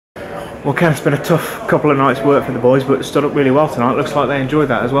Well, Ken, it's been a tough couple of nights' work for the boys, but stood up really well tonight. Looks like they enjoyed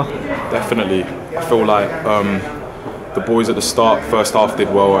that as well. Definitely. I feel like the boys at the start, first half, did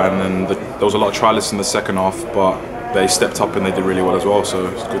well, and then there was a lot of trialists in the second half, but they stepped up and they did really well as well, so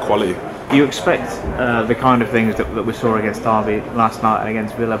it's good quality. You expect the kind of things that we saw against Derby last night and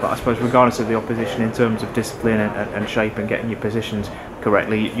against Villa, but I suppose regardless of the opposition, in terms of discipline and shape and getting your positions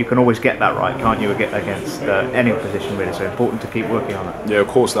correctly, you can always get that right, can't you, against any opposition really, so important to keep working on it. Yeah, of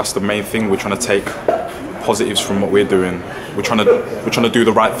course, that's the main thing. We're trying to take positives from what we're doing. We're trying to do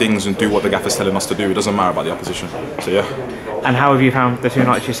the right things and do what the gaffer's telling us to do. It doesn't matter about the opposition, so yeah. And how have you found the two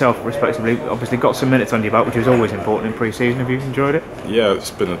nights yourself, respectively? Obviously got some minutes under your belt, which is always important in pre-season. Have you enjoyed it? Yeah, it's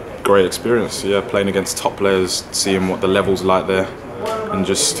been a great experience. Yeah, playing against top players, seeing what the level's like there, and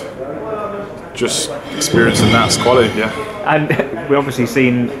just experiencing that's quality. Yeah. And we've obviously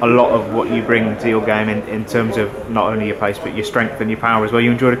seen a lot of what you bring to your game in terms of not only your pace but your strength and your power as well.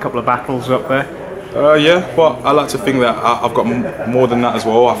 You enjoyed a couple of battles up there. Yeah, but I like to think that I've got more than that as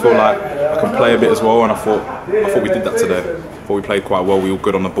well. I feel like I can play a bit as well, and I thought we did that today. I thought we played quite well. We were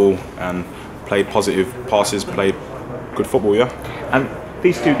good on the ball and played positive passes, played good football. Yeah. And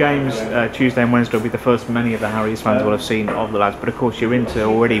these two games, Tuesday and Wednesday, will be the first many of the Harriers fans will have seen of the lads. But of course, you're into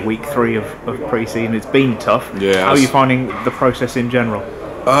already week 3 of pre-season. It's been tough. Yeah. How are you finding the process in general?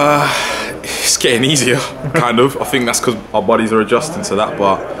 It's getting easier, kind of. I think that's because our bodies are adjusting to that,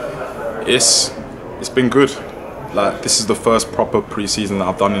 but it's been good. Like, this is the first proper pre-season that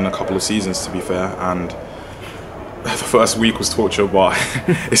I've done in a couple of seasons, to be fair, and the first week was torture, but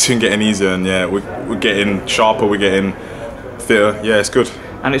it's been getting easier, and yeah, we're getting sharper, we're getting fitter. Yeah, it's good.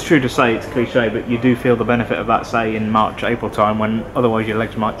 And it's true to say, it's cliche, but you do feel the benefit of that, say, in March, April time, when otherwise your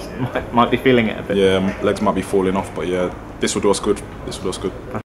legs might be feeling it a bit. Yeah, legs might be falling off, but yeah, this will do us good. This will do us good.